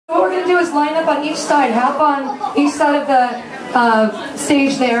do is line up on each side, half on each side of the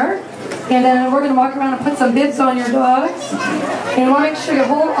stage there. And then we're going to walk around and put some bibs on your dogs. And you want to make sure you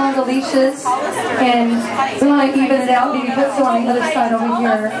hold on the leashes. And we want to even it out. Maybe put some on the other side over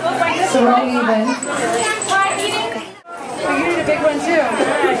here. So we're all even. So you need a big one too.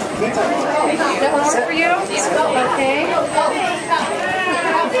 That one work for you? Okay.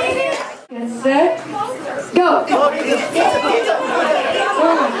 Get set. Go. Oh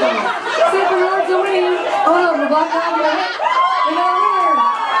my God. Sit for yours to win. Oh, the black dog. We got a winner.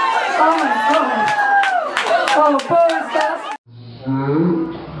 Oh my God. Oh, boys, fast.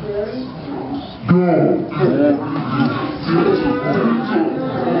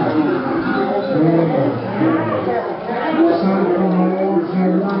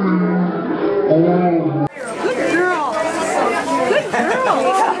 Good girl. Good girl.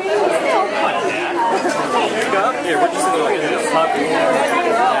 Here, what do you think like this? Puppy.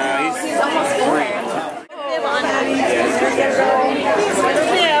 He's almost 3.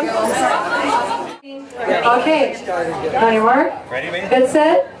 Okay, on your mark. Ready, man? Good,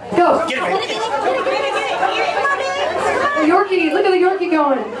 set, go. Get it, The Yorkie, look at the Yorkie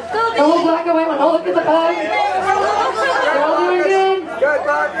going. The little black and white one. Oh, look at the pug. They're all doing good.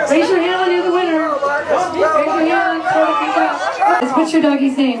 Raise your hand when you're the winner. Raise your hand. Let's put your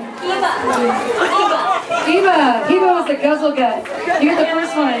doggy's name. Eva. Eva was the guzzle gut. You get the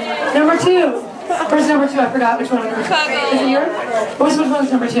first one. Number 2. Where's number 2? I forgot which one. Is it yours? Which one's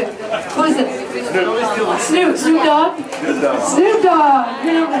number 2? Who is it? Snoop. Snoop Dogg? Snoop Dogg.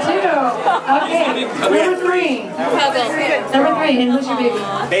 You're number 2. Okay. Number 3. Number 3. And who's your baby?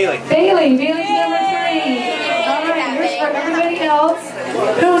 Bailey. Bailey's number 3. All right. Here's for everybody else.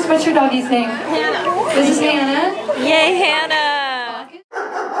 What's your doggy's name? Hannah. This is Hannah. Yay, Hannah.